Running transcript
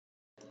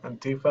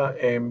Antifa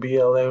and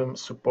BLM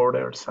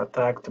supporters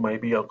attacked my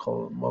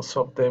vehicle. Most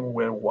of them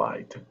were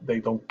white. They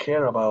don't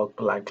care about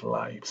black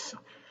lives.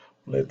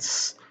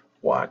 Let's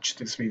watch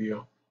this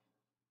video.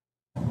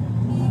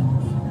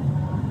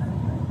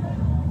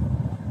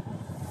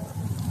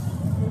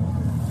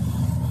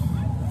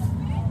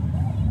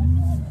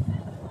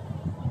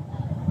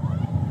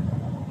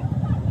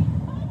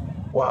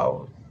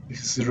 Wow,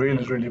 this is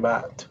really, really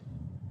bad.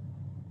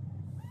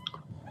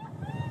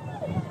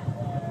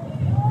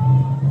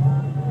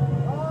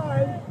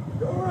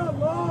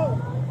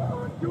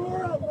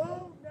 You're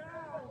alone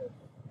now.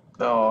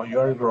 No,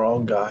 you're the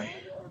wrong guy.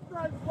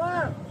 What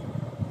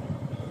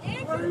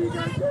are you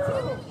gonna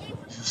do?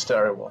 This is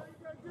terrible.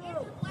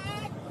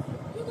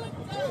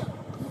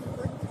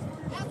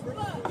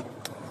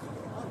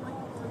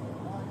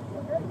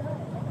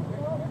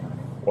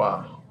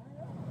 Wow.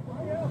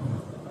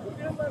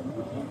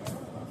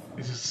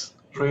 This is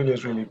really,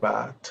 really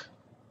bad.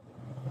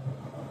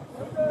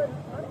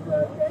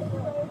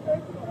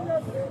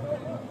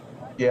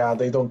 Yeah,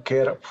 they don't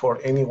care for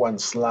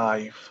anyone's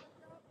life.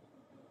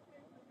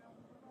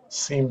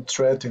 Seem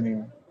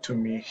threatening to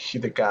me,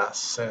 hit the gas,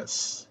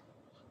 says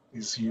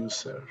this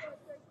user.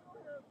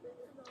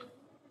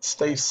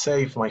 Stay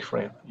safe, my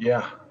friend.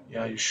 Yeah,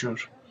 you should.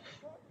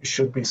 You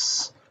should be.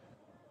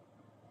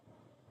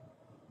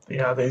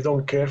 Yeah, they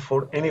don't care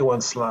for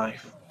anyone's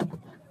life.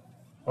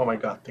 Oh my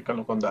God, take a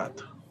look on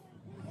that.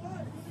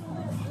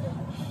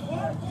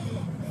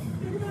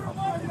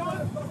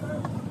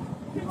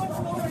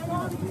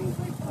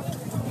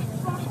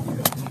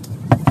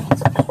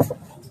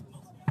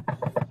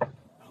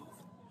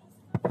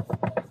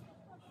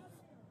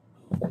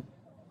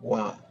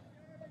 Wow.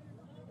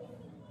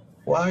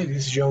 Why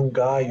this young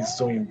guy is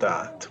doing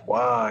that?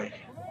 Why?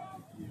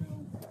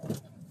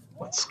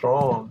 What's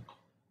wrong?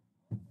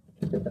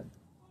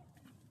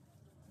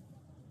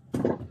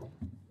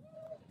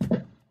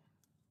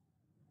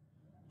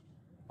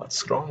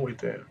 What's wrong with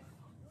them?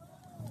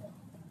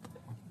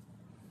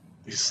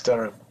 This is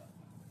terrible.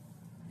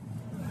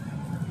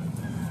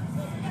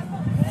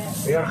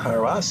 They are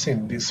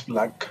harassing this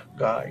black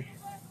guy.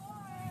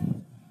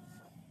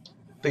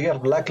 They are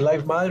Black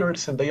Lives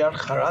Matters and they are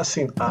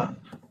harassing a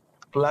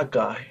black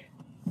guy.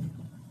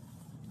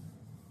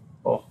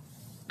 Oh,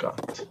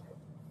 God.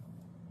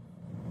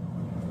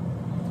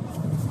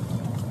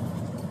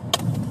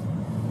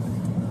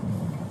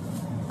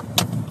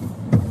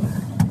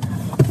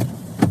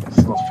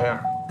 It's not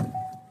fair.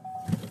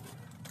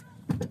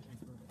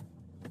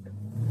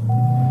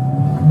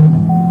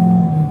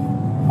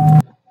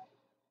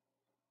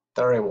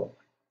 Terrible.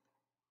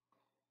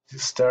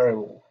 This is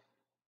terrible.